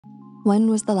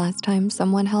When was the last time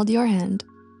someone held your hand,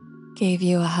 gave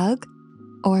you a hug,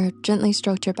 or gently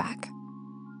stroked your back?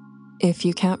 If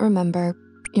you can't remember,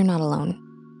 you're not alone.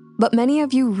 But many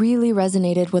of you really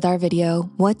resonated with our video,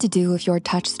 What to Do If You're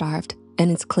Touch Starved,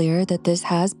 and it's clear that this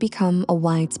has become a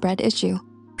widespread issue.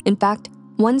 In fact,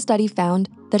 one study found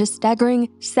that a staggering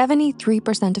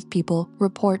 73% of people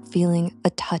report feeling a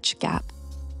touch gap,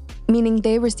 meaning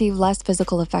they receive less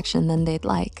physical affection than they'd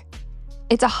like.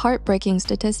 It's a heartbreaking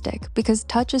statistic because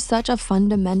touch is such a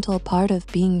fundamental part of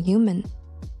being human.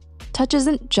 Touch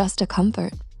isn't just a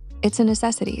comfort, it's a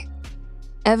necessity.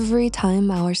 Every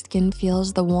time our skin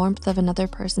feels the warmth of another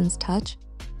person's touch,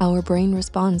 our brain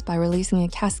responds by releasing a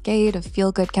cascade of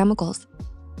feel-good chemicals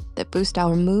that boost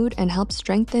our mood and help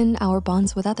strengthen our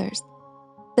bonds with others.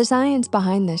 The science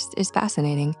behind this is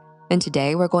fascinating, and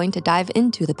today we're going to dive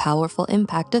into the powerful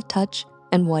impact of touch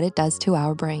and what it does to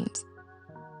our brains.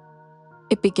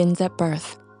 It begins at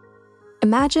birth.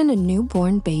 Imagine a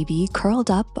newborn baby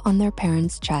curled up on their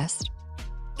parent's chest.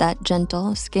 That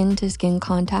gentle skin-to-skin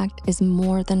contact is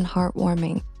more than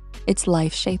heartwarming. It's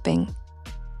life-shaping.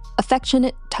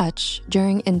 Affectionate touch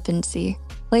during infancy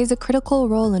plays a critical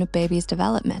role in a baby's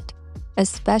development,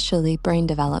 especially brain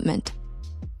development.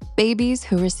 Babies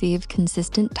who receive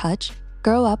consistent touch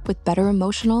grow up with better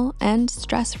emotional and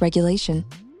stress regulation,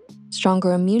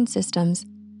 stronger immune systems,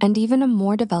 and even a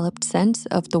more developed sense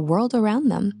of the world around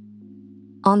them.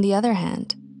 On the other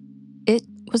hand, it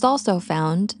was also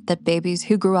found that babies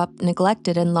who grew up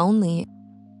neglected and lonely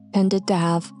tended to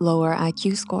have lower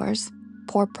IQ scores,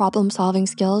 poor problem-solving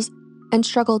skills, and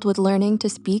struggled with learning to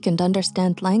speak and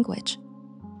understand language.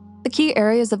 The key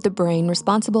areas of the brain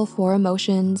responsible for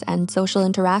emotions and social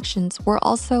interactions were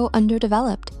also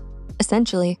underdeveloped.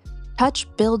 Essentially, touch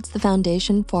builds the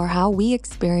foundation for how we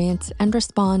experience and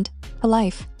respond to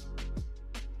life.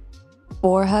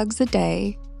 4 hugs a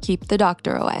day keep the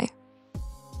doctor away.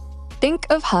 Think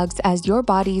of hugs as your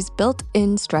body's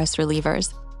built-in stress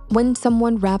relievers. When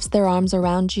someone wraps their arms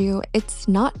around you, it's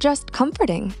not just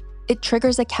comforting. It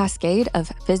triggers a cascade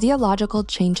of physiological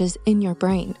changes in your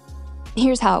brain.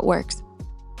 Here's how it works.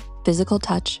 Physical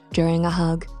touch during a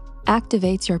hug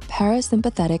activates your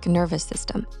parasympathetic nervous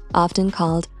system, often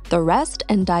called the rest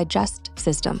and digest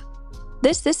system.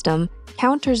 This system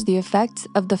counters the effects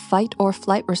of the fight or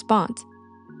flight response,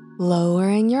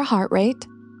 lowering your heart rate,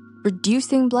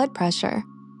 reducing blood pressure,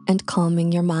 and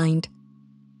calming your mind.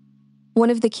 One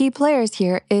of the key players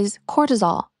here is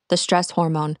cortisol, the stress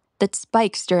hormone that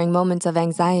spikes during moments of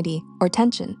anxiety or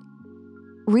tension.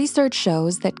 Research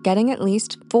shows that getting at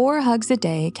least 4 hugs a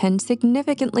day can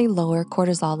significantly lower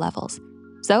cortisol levels.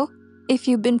 So, if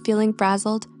you've been feeling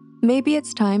frazzled, maybe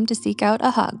it's time to seek out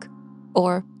a hug,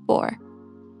 or 4.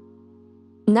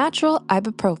 Natural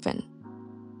ibuprofen.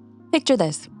 Picture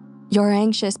this. You're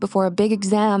anxious before a big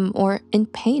exam or in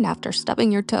pain after stubbing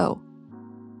your toe,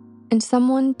 and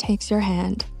someone takes your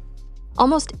hand.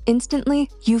 Almost instantly,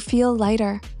 you feel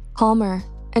lighter, calmer,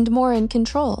 and more in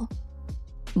control.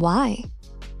 Why?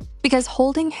 Because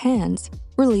holding hands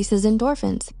releases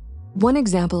endorphins. One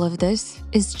example of this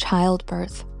is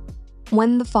childbirth.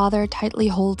 When the father tightly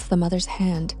holds the mother's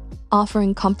hand,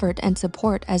 offering comfort and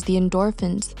support as the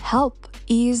endorphins help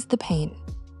ease the pain.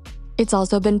 It's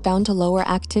also been found to lower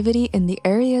activity in the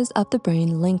areas of the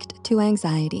brain linked to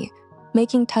anxiety,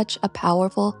 making touch a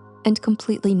powerful and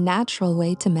completely natural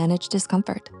way to manage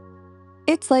discomfort.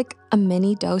 It's like a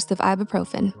mini dose of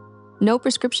ibuprofen, no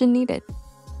prescription needed.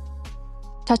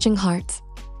 Touching hearts.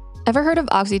 Ever heard of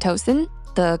oxytocin,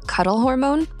 the cuddle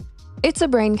hormone? It's a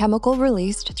brain chemical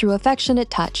released through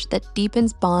affectionate touch that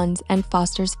deepens bonds and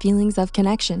fosters feelings of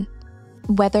connection.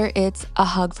 Whether it's a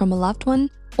hug from a loved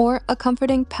one or a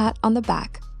comforting pat on the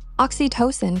back,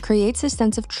 oxytocin creates a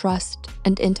sense of trust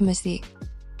and intimacy.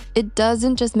 It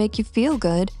doesn't just make you feel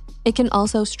good, it can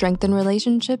also strengthen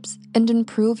relationships and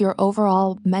improve your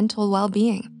overall mental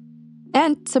well-being.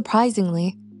 And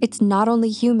surprisingly, it's not only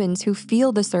humans who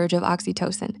feel the surge of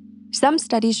oxytocin. Some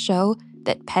studies show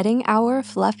that petting our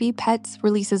fluffy pets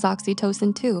releases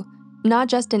oxytocin too, not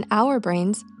just in our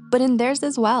brains, but in theirs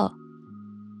as well.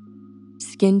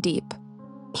 Skin deep.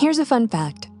 Here's a fun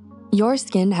fact. Your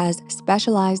skin has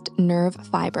specialized nerve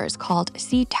fibers called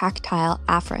C-tactile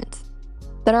afferents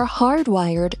that are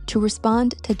hardwired to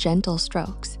respond to gentle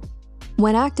strokes.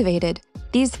 When activated,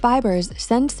 these fibers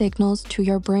send signals to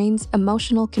your brain's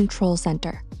emotional control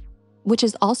center, which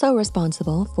is also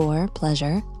responsible for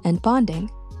pleasure and bonding.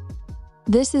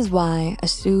 This is why a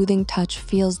soothing touch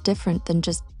feels different than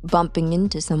just bumping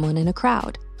into someone in a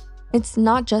crowd. It's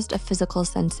not just a physical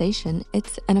sensation,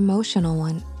 it's an emotional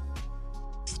one.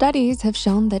 Studies have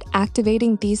shown that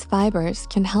activating these fibers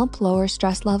can help lower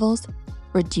stress levels,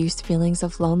 reduce feelings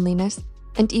of loneliness,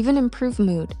 and even improve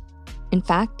mood. In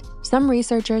fact, some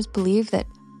researchers believe that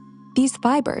these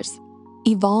fibers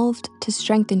evolved to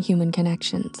strengthen human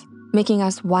connections, making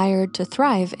us wired to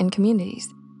thrive in communities.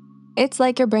 It's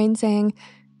like your brain saying,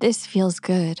 "This feels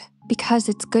good because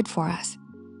it's good for us."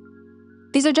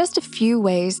 These are just a few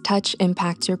ways touch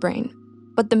impacts your brain,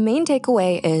 but the main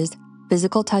takeaway is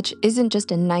physical touch isn't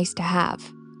just a nice to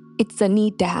have, it's a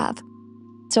need to have.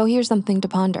 So here's something to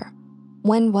ponder.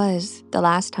 When was the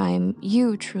last time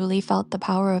you truly felt the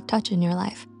power of touch in your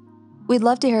life? We'd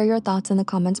love to hear your thoughts in the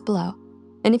comments below.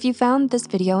 And if you found this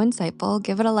video insightful,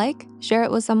 give it a like, share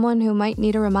it with someone who might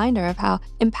need a reminder of how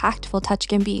impactful touch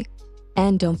can be.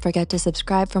 And don't forget to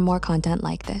subscribe for more content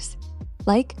like this,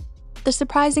 like the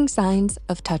surprising signs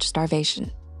of touch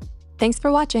starvation. Thanks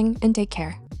for watching and take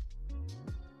care.